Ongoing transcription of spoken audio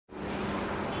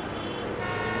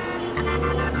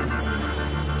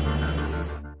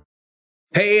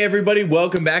Hey everybody,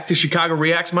 welcome back to Chicago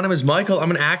Reacts. My name is Michael.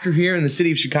 I'm an actor here in the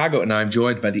city of Chicago, and I'm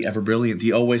joined by the ever brilliant,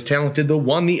 the always talented, the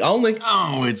one, the only.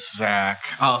 Oh, it's Zach,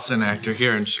 also an actor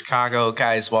here in Chicago.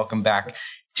 Guys, welcome back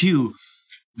to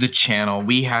the channel.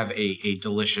 We have a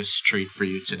delicious treat for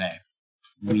you today.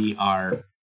 We are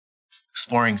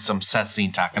exploring some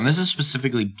SsethTzeentach, and this is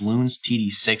specifically Bloons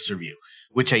TD6 review,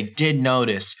 which I did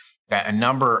notice that a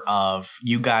number of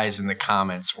you guys in the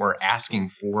comments were asking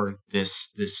for this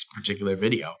particular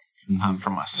video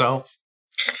from us. So,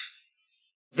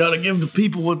 gotta give the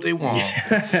people what they want.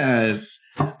 Yes.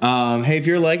 Hey, if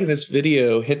you're liking this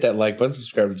video, hit that like button,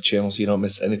 subscribe to the channel so you don't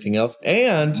miss anything else.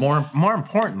 And more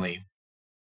importantly,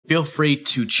 feel free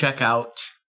to check out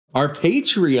our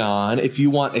Patreon if you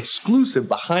want exclusive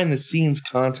behind-the-scenes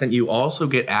content. You also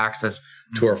get access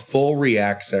to our full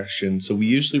react session. So we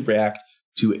usually react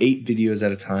to 8 videos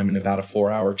at a time in about a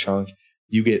 4-hour chunk.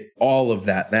 You get all of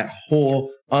that whole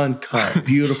uncut,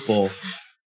 beautiful,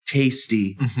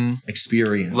 tasty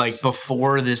experience. Like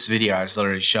before this video, I was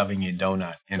literally shoving a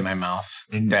donut in my mouth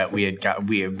that we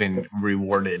have been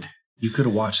rewarded. You could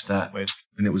have watched that with,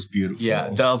 and it was beautiful. Yeah,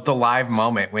 the live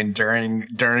moment when during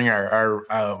our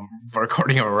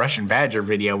recording of a Russian Badger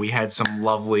video, we had some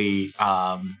lovely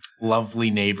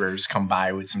neighbors come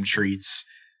by with some treats,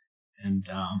 and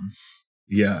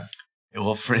yeah.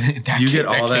 Well, you get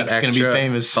all that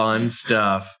extra fun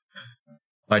stuff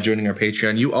by joining our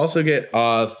Patreon. You also get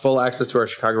full access to our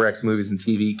Chicago Reacts movies and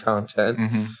TV content.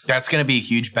 That's going to be a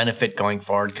huge benefit going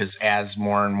forward, because as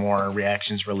more and more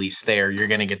reactions release there, you're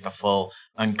going to get the full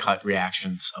uncut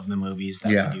reactions of the movies that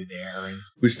we do there. And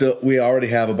we already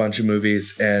have a bunch of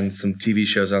movies and some TV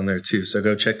shows on there too. So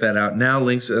go check that out. Now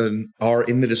links are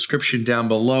in the description down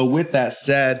below. With that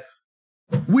said,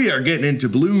 we are getting into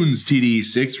Bloons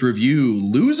TD6 review,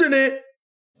 Losing It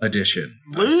edition.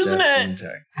 Losing it.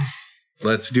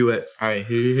 Let's do it. All right.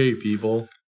 Hey, people.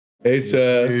 Hey,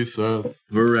 Seth. Hey, Seth.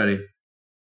 We're ready.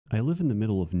 I live in the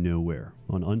middle of nowhere,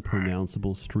 on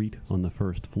unpronounceable street on the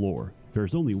first floor.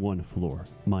 There's only one floor.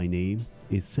 My name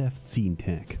is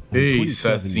SsethTzeentach. Hey,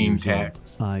 SsethTzeentach.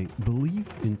 I believe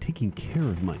in taking care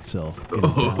of myself in a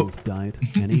balanced diet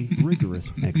and a rigorous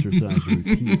exercise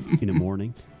routine. In the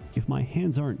morning, if my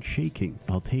hands aren't shaking,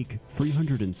 I'll take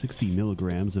 360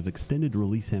 milligrams of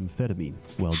extended-release amphetamine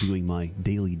while doing my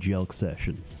daily jelq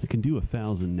session. I can do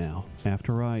 1,000 now.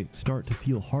 After I start to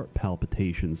feel heart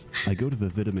palpitations, I go to the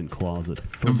vitamin closet.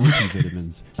 For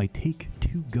multivitamins, I take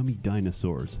 2 gummy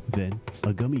dinosaurs, then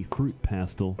a gummy fruit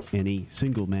pastel, and a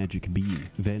single magic bean.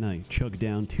 Then I chug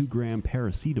down 2-gram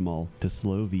paracetamol to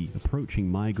slow the approaching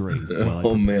migraine while I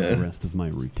prepare the rest of my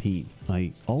routine.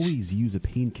 I always use a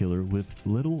painkiller with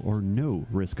little or no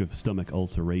risk of stomach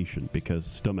ulceration, because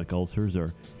stomach ulcers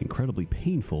are incredibly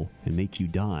painful and make you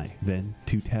die. Then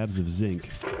 2 tabs of zinc,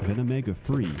 then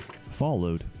omega-3,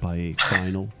 followed by a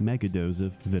final megadose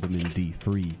of vitamin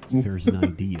D3. There's an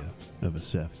idea of a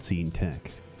SsethTzeentach,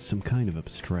 some kind of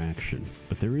abstraction,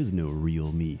 but there is no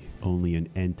real me, only an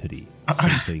entity,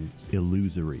 something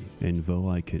illusory. And though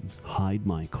I can hide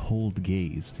my cold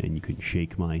gaze, and you can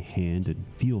shake my hand and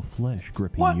feel flesh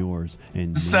gripping yours,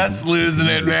 and Seth's losing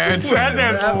it, man. Seth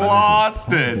has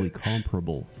lost it.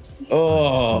 Comparable.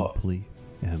 Oh, I simply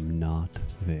am not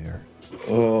there.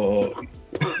 Oh.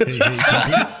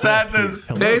 Seth is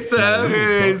fucking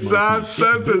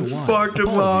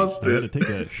lost it. I had to take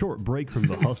a short break from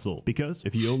the hustle, because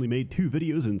if you only made 2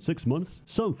 videos in 6 months,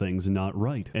 something's not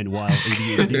right. And while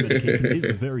ADHD medication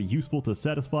is very useful to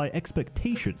satisfy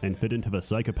expectation and fit into the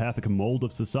psychopathic mold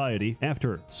of society,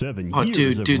 after 7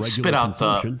 years of regular spit out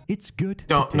consumption, it's good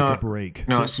to take a break.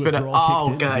 No, spit out.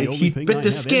 Oh, God, he bit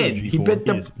the skin. He bit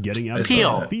the getting out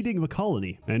peel. Feeding the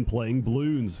colony and playing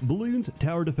Bloons. Bloons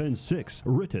Tower Defense 6,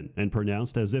 written and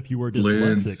pronounced as if you were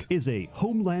dyslexic, is a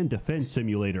homeland defense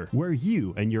simulator where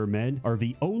you and your men are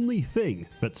the only thing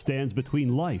that stands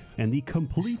between life and the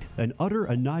complete and utter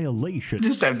annihilation. I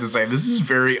just have to say, this is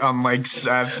very unlike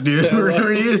Seth, dude.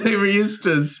 We're used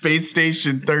to Space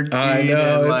Station 13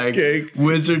 and like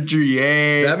wizardry.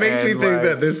 That makes me think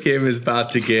that this game is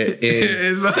about to get insane.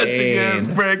 It's about to get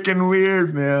freaking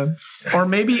weird, man. Or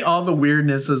maybe all the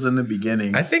weirdness was in the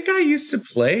beginning. I think I used to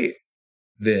play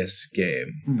this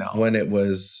game when it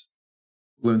was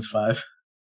Bloons 5.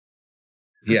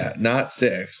 Yeah, not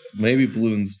 6. Maybe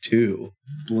Bloons 2.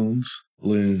 Bloons.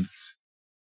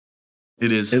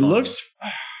 It is. It fun. Looks.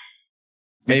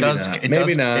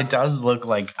 Maybe not. It does look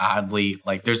like oddly,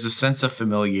 like there's a sense of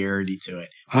familiarity to it,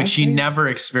 which you never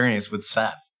experienced with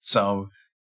Seth. So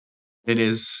it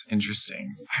is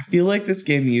interesting. I feel like this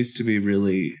game used to be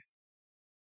really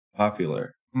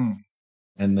popular.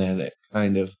 and then it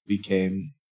kind of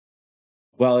became.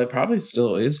 Well, it probably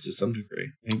still is to some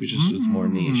degree. Maybe just it's more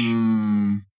niche.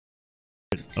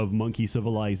 Of monkey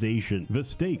civilization. The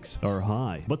stakes are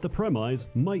high, but the premise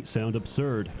might sound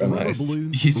absurd. Rubber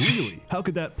balloons? Really? How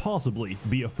could that possibly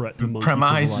be a threat to monkey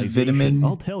civilization? Vitamin?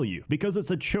 I'll tell you, because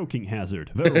it's a choking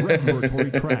hazard. The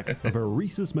respiratory tract of a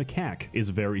rhesus macaque is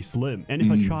very slim, and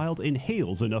if a child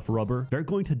inhales enough rubber, they're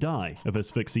going to die of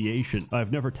asphyxiation.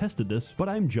 I've never tested this, but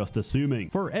I'm just assuming.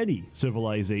 For any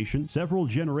civilization, several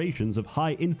generations of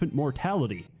high infant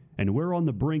mortality, and we're on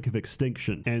the brink of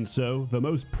extinction. And so, the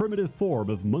most primitive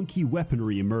form of monkey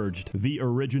weaponry emerged, the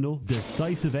original,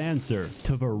 decisive answer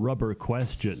to the rubber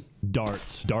question.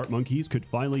 Darts. Dart monkeys could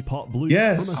finally pop balloons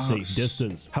from a safe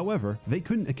distance. However, they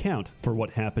couldn't account for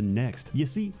what happened next. You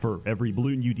see, for every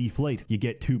balloon you deflate, you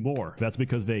get 2 more. That's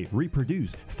because they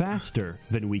reproduce faster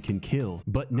than we can kill.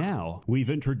 But now,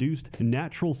 we've introduced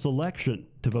natural selection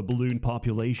to the balloon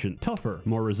population. Tougher,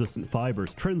 more resistant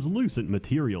fibers, translucent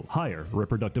material, higher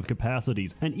reproductive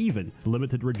capacities, and even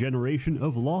limited regeneration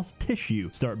of lost tissue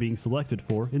start being selected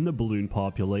for in the balloon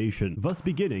population, thus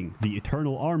beginning the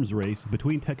eternal arms race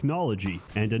between technology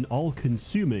and an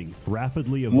all-consuming,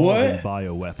 rapidly evolving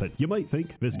bioweapon. You might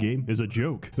think this game is a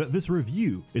joke, but this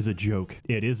review is a joke.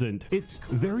 It isn't. It's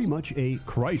very much a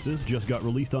Crisis just got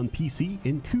released on PC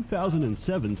in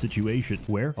 2007 situation,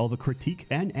 where all the critique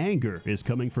and anger is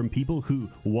coming from people who,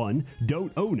 1,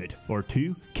 don't own it, or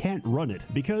 2, can't run it,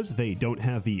 because they don't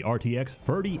have the RTX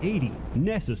 3080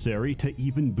 necessary to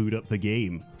even boot up the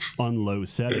game on low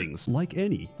settings. Like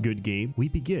any good game, we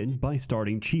begin by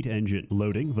starting Cheat Engine,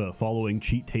 loading the following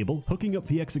cheat table, hooking up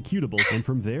the executable, and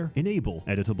from there, enable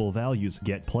editable values,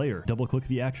 get player. Double-click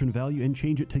the action value and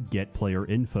change it to get player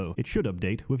info. It should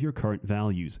update with your current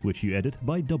values, which you edit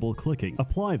by double-clicking.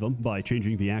 Apply them by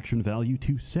changing the action value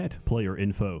to set player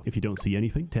info. If you don't see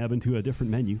anything, tab into a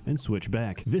different menu and switch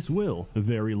back. This will,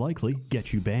 very likely,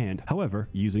 get you banned. However,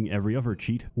 using every other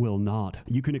cheat will not.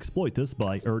 You can exploit this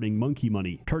by earning monkey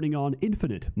money, turning on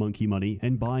infinite monkey money,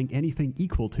 and buying anything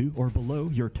equal to or below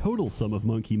your total sum of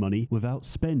monkey money without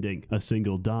spending a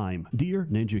single dime. Dear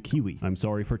Ninja Kiwi, I'm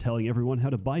sorry for telling everyone how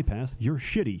to bypass your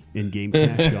shitty in-game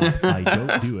cash shop. I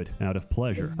don't do it out of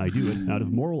pleasure. I do it out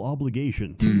of moral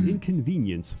obligation to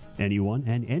inconvenience anyone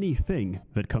and anything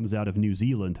that comes out of New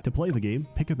Zealand. To play the game,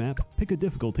 pick a map, pick a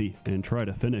difficulty, and try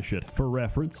to finish it. For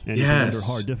reference, anything under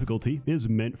hard difficulty is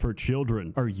meant for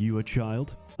children. Are you a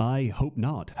child? I hope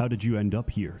not. How did you end up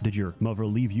here? Did your mother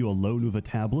leave you alone with a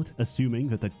tablet, assuming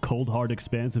that the cold hard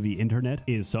expanse of the internet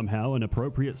is somehow an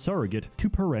appropriate surrogate to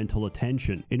parental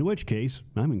attention? In which case,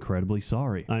 I'm incredibly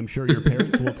sorry. I'm sure your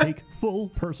parents will take full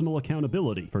personal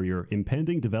accountability for your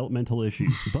impending developmental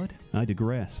issues. But I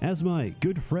digress. As my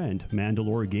good friend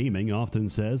Mandalore Gaming often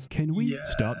says, can we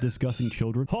stop discussing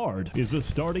children? Hard is the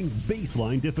starting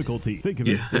baseline difficulty. Think of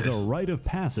it as a rite of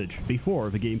passage before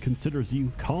the game considers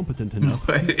you competent enough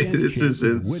to stand a chance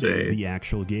of winning the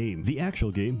actual game. The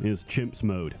actual game is Chimps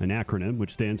Mode, an acronym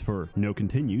which stands for no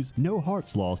continues, no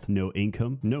hearts lost, no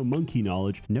income, no monkey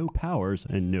knowledge, no powers,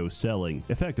 and no selling.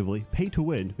 Effectively, pay to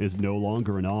win is no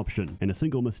longer an option, and a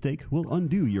single mistake will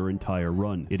undo your entire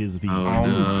run. It is the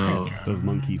test of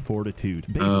monkey fortitude.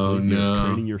 Basically, you're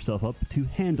training yourself up to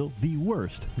handle the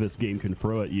worst this game can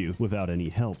throw at you without any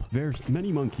help. There's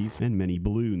many monkeys and many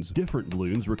balloons. Different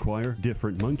balloons require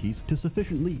different monkeys to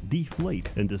sufficiently deflate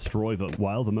and destroy them.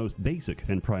 While the most basic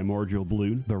and primordial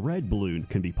balloon, the red balloon,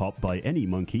 can be popped by any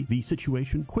monkey, the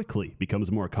situation quickly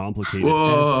becomes more complicated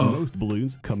as most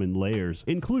balloons come in layers,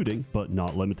 including, but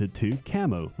not limited to,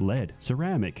 camo, lead,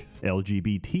 ceramic,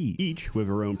 LGBT, each with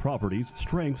their own properties,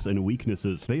 strengths, and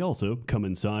weaknesses. They also come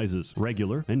in sizes,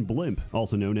 regular and blimp,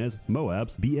 also known as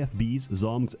Moabs, BFBs,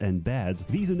 Zomgs, and Bads.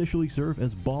 These initially serve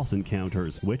as boss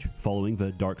encounters, which, following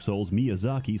the Dark Souls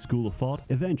Miyazaki school of thought,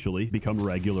 eventually become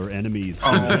regular enemies.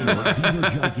 In general, these are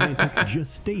gigantic,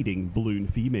 gestating balloon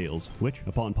females, which,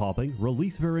 upon popping,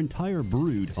 release their entire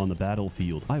brood on the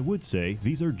battlefield. I would say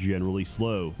these are generally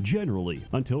slow,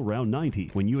 until round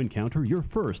 90, when you encounter your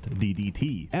first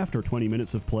DDT. After 20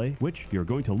 minutes of play, which you're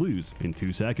going to lose in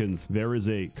 2 seconds. There is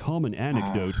a common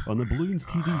anecdote on the Bloons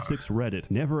TD6 Reddit.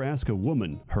 Never ask a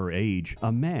woman her age,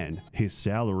 a man his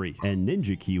salary, and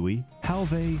Ninja Kiwi how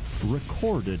they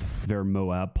recorded their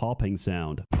Moab popping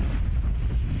sound.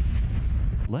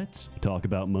 Let's talk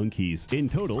about monkeys. In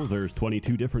total, there's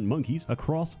 22 different monkeys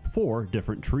across 4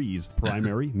 different trees: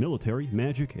 primary, military,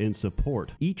 magic, and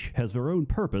support. Each has their own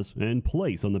purpose and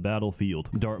place on the battlefield.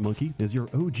 Dart monkey is your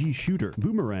OG shooter.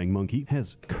 Boomerang monkey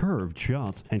has curved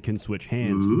shots and can switch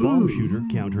hands. Bomb shooter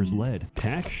counters lead.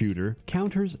 Tack shooter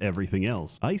counters everything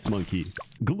else. Ice monkey,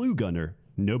 glue gunner,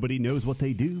 Nobody knows what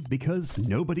they do because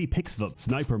nobody picks them.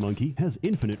 Sniper Monkey has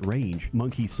infinite range.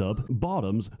 Monkey Sub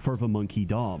bottoms for the Monkey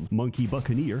Dom. Monkey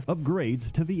Buccaneer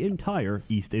upgrades to the entire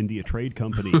East India Trade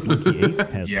Company. Monkey Ace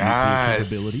has nuclear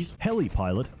capabilities. Heli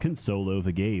Pilot can solo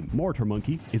the game. Mortar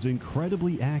Monkey is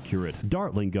incredibly accurate.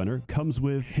 Dartling Gunner comes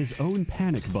with his own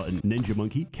panic button. Ninja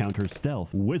Monkey counters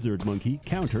stealth. Wizard Monkey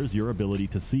counters your ability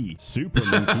to see. Super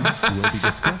Monkey will be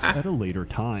discussed at a later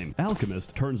time.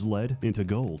 Alchemist turns lead into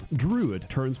gold. Druid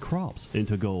turns crops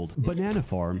into gold. Banana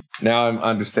Farm. Now I'm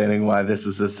understanding why this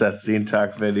is a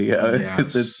SsethTzeentach video.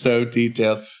 Because it's so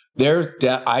detailed.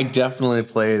 I definitely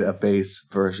played a base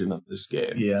version of this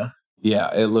game. Yeah.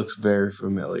 Yeah, it looks very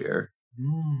familiar.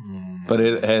 But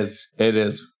it has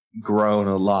grown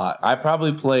a lot. I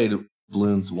probably played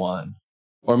Bloons 1.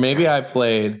 Or maybe I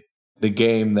played the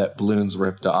game that Bloons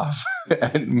ripped off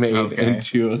and made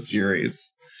into a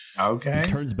series. Okay.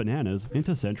 Turns bananas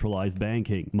into centralized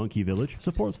banking. Monkey Village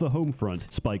supports the home front.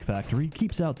 Spike Factory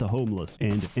keeps out the homeless.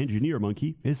 And Engineer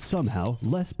Monkey is somehow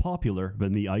less popular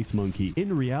than the Ice Monkey.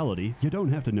 In reality, you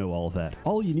don't have to know all that.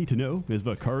 All you need to know is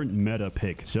the current meta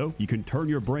pick. So you can turn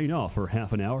your brain off for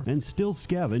half an hour and still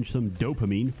scavenge some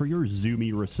dopamine for your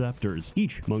zoomy receptors.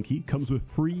 Each monkey comes with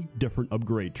 3 different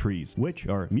upgrade trees, which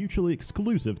are mutually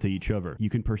exclusive to each other. You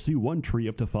can pursue one tree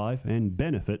up to 5 and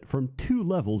benefit from 2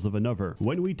 levels of another.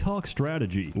 When we talk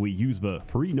strategy, we use the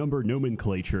free number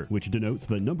nomenclature, which denotes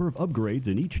the number of upgrades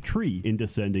in each tree in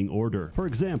descending order. For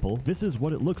example, this is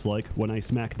what it looks like when I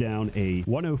smack down a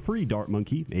 103 Dart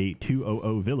Monkey, a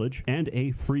 200 Village, and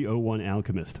a 301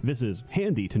 Alchemist. This is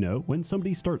handy to know when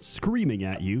somebody starts screaming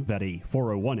at you that a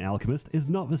 401 Alchemist is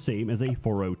not the same as a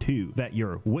 402, that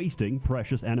you're wasting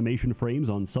precious animation frames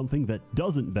on something that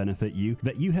doesn't benefit you,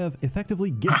 that you have effectively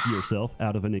gifted yourself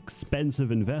out of an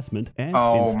expensive investment, and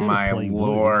instead of playing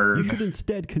Bloons, you should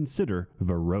instead consider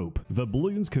the rope. The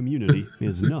Bloons community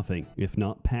is nothing if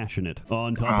not passionate.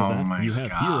 On top of that, you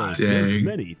have heroes. There's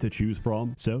many to choose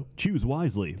from, so choose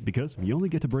wisely, because you only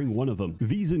get to bring one of them.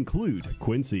 These include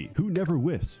Quincy, who never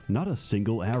whiffs, not a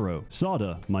single arrow.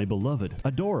 Sada, my beloved.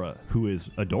 Adora, who is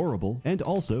adorable, and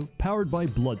also powered by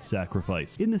blood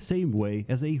sacrifice, in the same way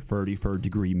as a 33rd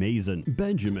degree Mason.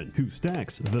 Benjamin, who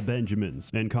stacks the Benjamins,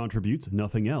 and contributes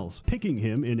nothing else. Picking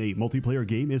him in a multiplayer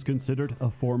game is considered a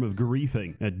form of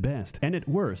griefing at best, and at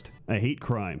worst, a hate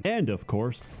crime. And of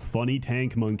course, Funny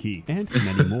Tank Monkey, and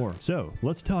many more. So,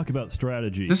 let's talk about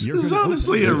strategy. This is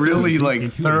honestly a really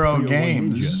thorough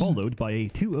game. Ninja, followed by a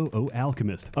 200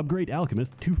 Alchemist. Upgrade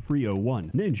Alchemist to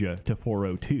 301. Ninja to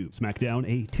 402. Smack down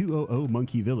a 200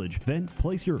 Monkey Village. Then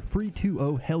place your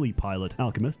 320 Heli Pilot.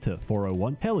 Alchemist to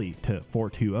 401. Heli to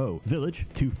 420. Village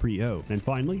to 30. And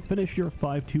finally, finish your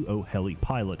 520 Heli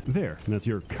Pilot. There, that's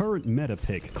your current meta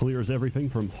pick. Clears everything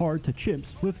from hard to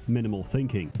chimps with minimal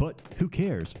thinking. But who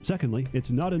cares? Secondly, it's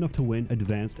not enough to win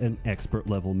advanced and expert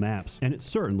level maps. And it's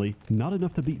certainly not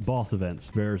enough to beat boss events.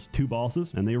 There's 2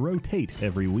 bosses and they rotate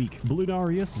every week.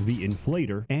 Bloonarius, the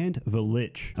Inflator, and the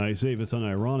Lich. I say this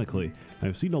unironically.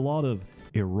 I've seen a lot of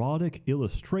erotic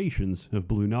illustrations of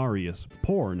Bloonarius,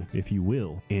 porn if you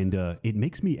will, and it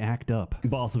makes me act up.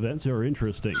 Boss events are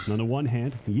interesting. On the one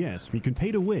hand, yes, you can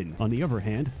pay to win. On the other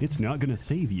hand, it's not gonna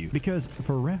save you, because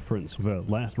for reference, the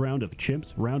last round of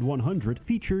Chimps, round 100,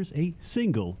 features a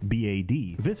single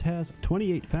BAD. This has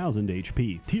 28,000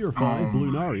 HP. Tier 5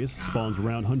 Bloonarius spawns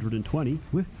around 120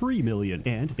 with 3 million,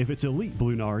 and if it's elite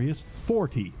Bloonarius,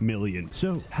 40 million.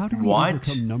 So how do we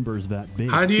overcome numbers that big?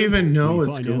 How do you even know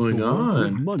what's going on?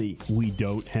 Money we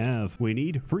don't have. We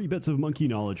need free bits of monkey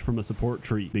knowledge from a support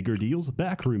tree. Bigger deals,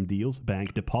 backroom deals,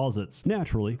 bank deposits.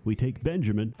 Naturally, we take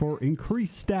Benjamin for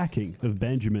increased stacking of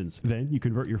Benjamins. Then you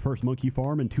convert your first monkey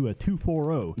farm into a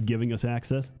 240, giving us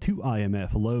access to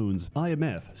IMF loans.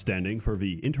 IMF standing for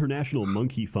the International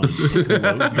Monkey Fund. Take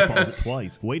a loan, deposit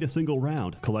twice, wait a single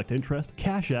round, collect interest,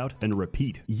 cash out, and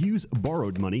repeat. Use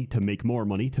borrowed money to make more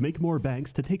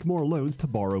banks, to take more loans, to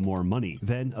borrow more money.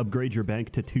 Then upgrade your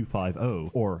bank to 250,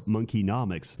 or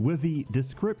Monkeynomics, with the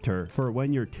descriptor for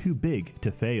when you're too big to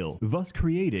fail, thus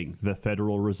creating the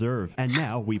Federal Reserve. And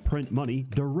now we print money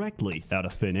directly out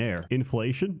of thin air.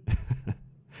 Inflation?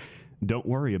 Don't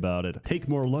worry about it. Take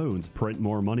more loans, print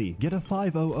more money, get a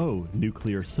 500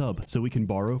 nuclear sub so we can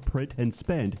borrow, print, and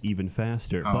spend even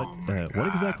faster. But what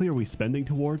exactly are we spending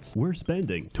towards? We're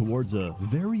spending towards a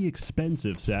very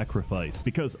expensive sacrifice,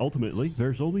 because ultimately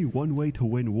there's only one way to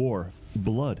win war.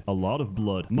 Blood. A lot of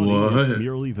blood. Money is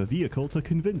merely the vehicle to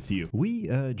convince you. We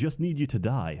just need you to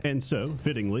die. And so,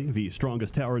 fittingly, the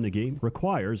strongest tower in the game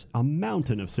requires a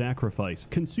mountain of sacrifice,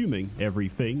 consuming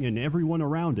everything and everyone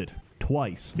around it.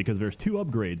 Twice, because there's 2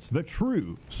 upgrades. The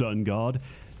true Sun God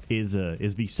is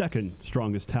the second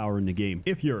strongest tower in the game.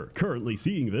 If you're currently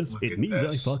seeing this, it means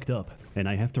I fucked up and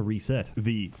I have to reset.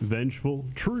 The vengeful,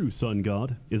 true sun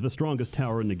god is the strongest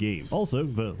tower in the game. Also,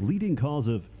 the leading cause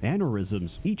of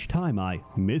aneurysms each time I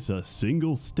miss a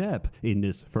single step in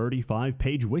this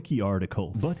 35-page wiki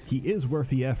article. But he is worth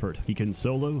the effort. He can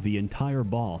solo the entire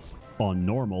boss on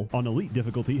normal. On elite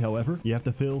difficulty, however, you have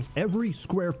to fill every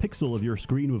square pixel of your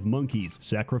screen with monkeys,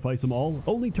 sacrifice them all,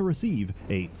 only to receive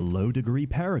a low-degree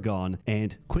paragon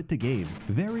and quit the game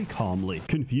very calmly.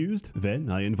 Confused?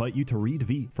 Then I invite you to read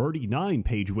the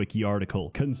 39-page wiki article.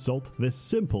 Consult this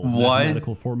simple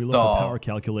mathematical formula for power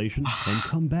calculation and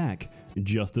come back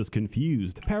just as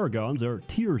confused. Paragons are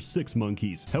tier 6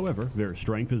 monkeys. However, their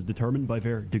strength is determined by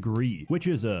their degree, which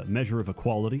is a measure of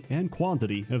equality and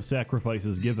quantity of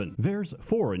sacrifices given. There's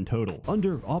 4 in total.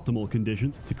 Under optimal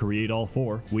conditions, to create all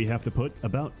 4, we have to put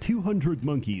about 200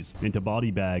 monkeys into body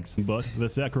bags, but the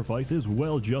sacrifice is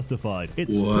well justified.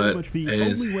 It's pretty much the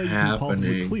only way you can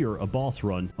possibly clear a boss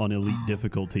run on elite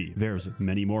difficulty. There's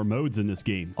many more modes in this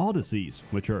game. Odysseys,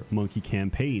 which are monkey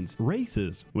campaigns.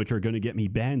 Races, which are gonna get me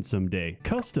banned someday.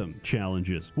 Custom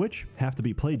challenges, which have to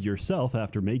be played yourself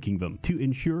after making them to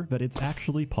ensure that it's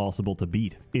actually possible to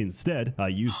beat. Instead, I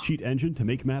use Cheat Engine to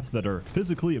make maps that are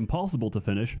physically impossible to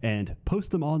finish and post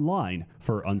them online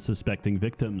for unsuspecting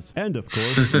victims. And of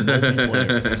course,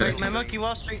 multiplayer, My monkey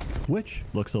Wall Street. which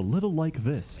looks a little like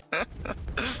this.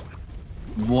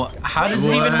 What? How does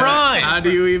it even rhyme? How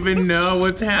do you even know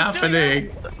what's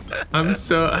happening? I'm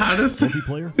so. How does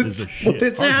Multiplayer is the shit. What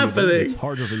is Arguably, happening? It's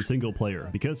harder than single player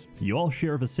because you all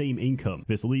share the same income.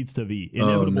 This leads to the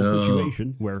inevitable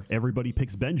situation where everybody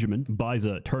picks Benjamin, buys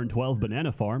a turn 12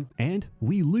 banana farm, and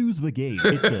we lose the game.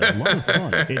 It's a lot of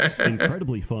fun. It's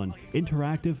incredibly fun,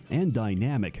 interactive, and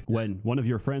dynamic when one of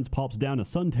your friends pops down a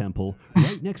sun temple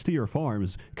right next to your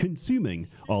farms, consuming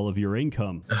all of your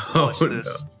income. Watch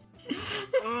this.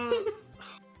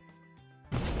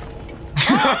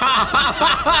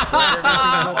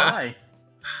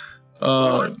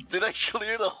 Did I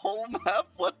clear the whole map?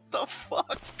 What the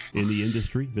fuck? In the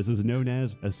industry, this is known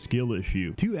as a skill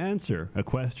issue. To answer a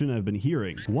question I've been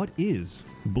hearing, what is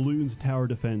Bloons Tower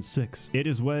Defense 6? It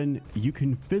is when you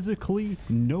can physically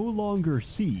no longer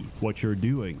see what you're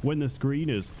doing, when the screen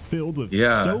is filled with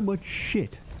so much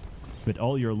shit that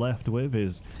all you're left with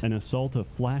is an assault of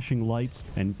flashing lights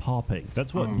and popping.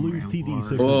 That's what Bloons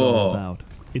TD6 is all about.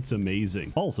 It's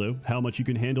amazing. Also, how much you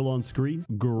can handle on screen?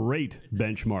 Great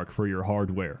benchmark for your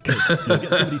hardware. You'll get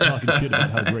somebody talking shit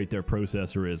about how great their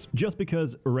processor is, just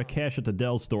because Rakesh at the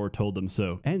Dell store told them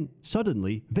so. And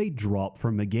suddenly, they drop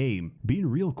from the game, being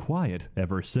real quiet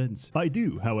ever since. I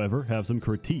do, however, have some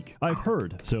critique. I've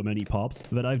heard so many pops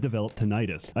that I've developed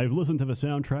tinnitus. I've listened to the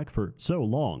soundtrack for so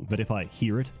long that if I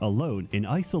hear it alone, in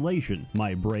isolation,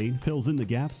 my brain fills in the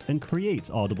gaps and creates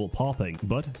audible popping.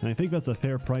 But I think that's a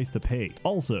fair price to pay.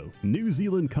 Also, New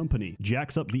Zealand company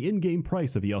jacks up the in-game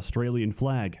price of the Australian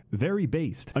flag. Very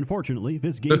based. Unfortunately,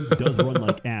 this game does run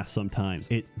like ass sometimes.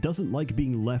 It doesn't like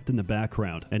being left in the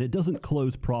background, and it doesn't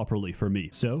close properly for me.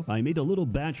 So I made a little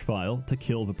batch file to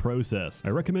kill the process. I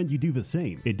recommend you do the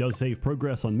same. It does save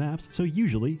progress on maps, so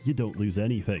usually you don't lose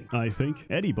anything. I think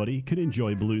anybody can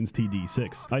enjoy Bloons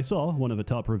TD6. I saw one of the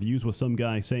top reviews with some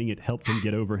guy saying it helped him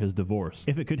get over his divorce.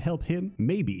 If it could help him,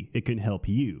 maybe it can help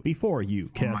you. Before you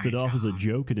cast it off as a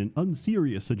joke and an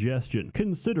unserious suggestion,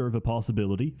 consider the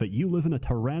possibility that you live in a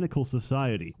tyrannical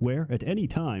society where at any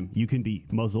time you can be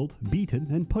muzzled, beaten,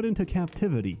 and put into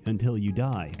captivity until you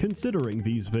die. Considering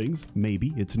these things,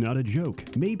 maybe it's not a joke.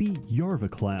 Maybe you're the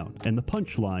clown, and the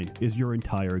punchline is your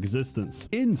entire existence.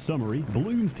 In summary,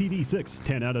 Bloons TD6,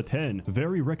 10 out of 10.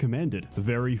 Very recommended.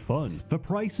 Very fun. The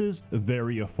price is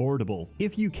very affordable.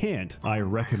 If you can't, I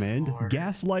recommend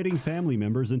gaslighting family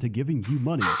members into giving you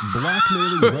money,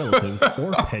 blackmailing relatives,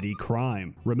 or petty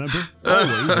crime. Remember,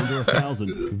 always under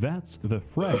 1,000. That's the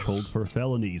threshold for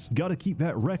felonies. Gotta keep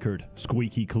that record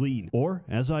squeaky clean. Or,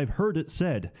 as I've heard it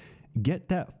said, get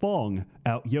that thong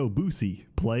out yo boosie,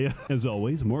 playa. As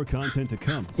always, more content to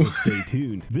come, so stay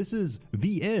tuned. This is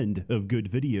the end of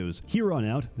good videos. Here on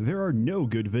out, there are no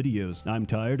good videos. I'm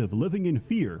tired of living in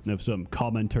fear of some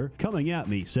commenter coming at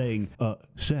me saying,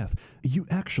 Seth, you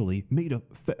actually made a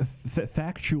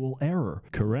factual error.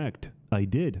 Correct, I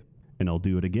did. And I'll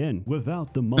do it again.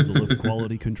 Without the muzzle of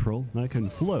quality control, I can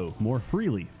flow more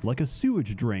freely, like a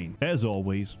sewage drain. As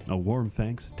always, a warm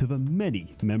thanks to the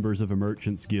many members of a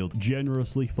Merchants Guild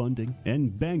generously funding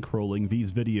and bankrolling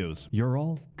these videos. You're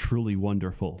all truly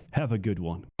wonderful. Have a good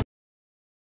one.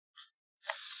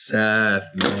 Seth,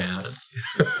 man.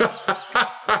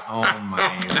 Oh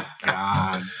my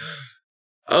god.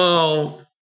 Oh.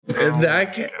 And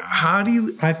how do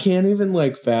you? I can't even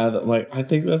like fathom. Like, I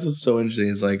think that's what's so interesting.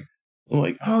 Is like, I'm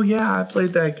like, oh yeah, I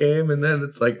played that game, and then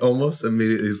it's like almost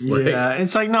immediately. It's like, yeah,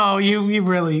 it's like no, you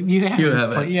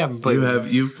haven't played.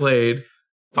 You've played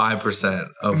 5%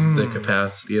 of the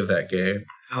capacity of that game.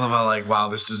 I love how like, wow,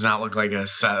 this does not look like a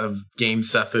set of game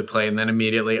Seth would play, and then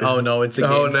immediately, oh no, it's a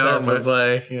game Seth would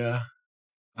play. Yeah.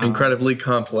 Incredibly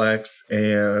complex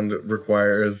and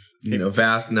requires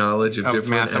vast knowledge of different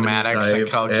mathematics and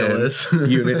calculus,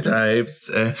 and unit types,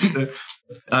 and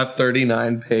a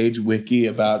 39-page wiki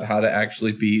about how to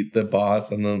actually beat the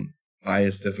boss on the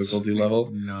highest difficulty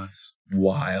level. Nuts,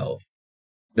 wild.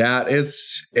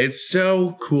 It's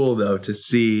so cool though to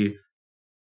see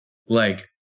like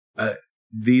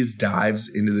these dives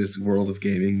into this world of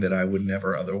gaming that I would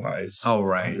never otherwise.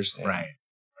 Understand. Right.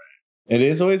 It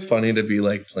is always funny to be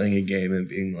like playing a game and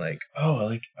being like,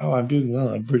 oh, I'm doing well.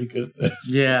 I'm pretty good at this.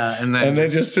 Yeah, and then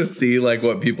just to see like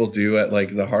what people do at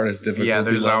like the hardest difficulty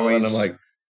there's level, always and I'm like,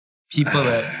 people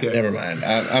that never mind.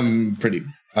 I'm pretty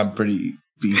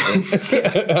decent.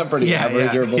 I'm pretty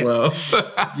average or below.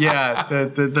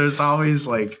 There's always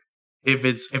like if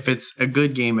it's a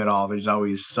good game at all, there's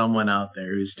always someone out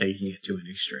there who's taking it to an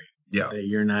extreme. Yeah, that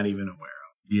you're not even aware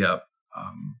of. Yep.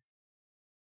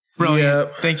 Brilliant.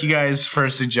 Yep. Thank you guys for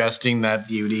suggesting that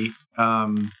beauty. I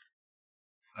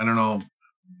don't know.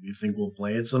 You think we'll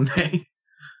play it someday?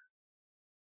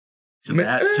 to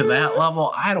that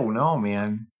level? I don't know,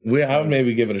 man. I would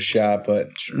maybe give it a shot, but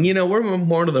we're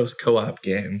more to those co-op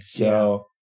games. So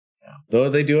though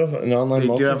they do have an online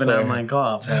multiplayer. They do have an online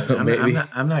co-op.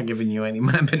 I'm not giving you any of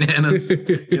my bananas.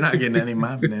 You're not getting any of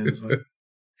my bananas.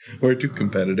 We're too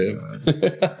competitive.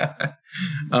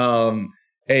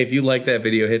 Hey, if you like that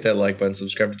video, hit that like button,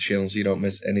 subscribe to the channel so you don't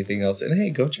miss anything else. And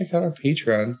hey, go check out our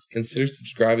Patreons. Consider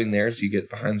subscribing there so you get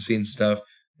behind the scenes stuff.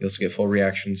 You also get full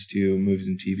reactions to movies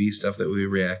and TV stuff that we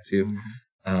react to.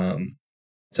 Mm-hmm.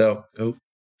 So go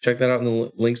check that out in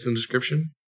the links in the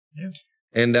description. Yeah.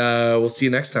 And we'll see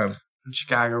you next time.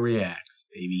 Chicago Reacts,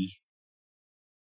 baby.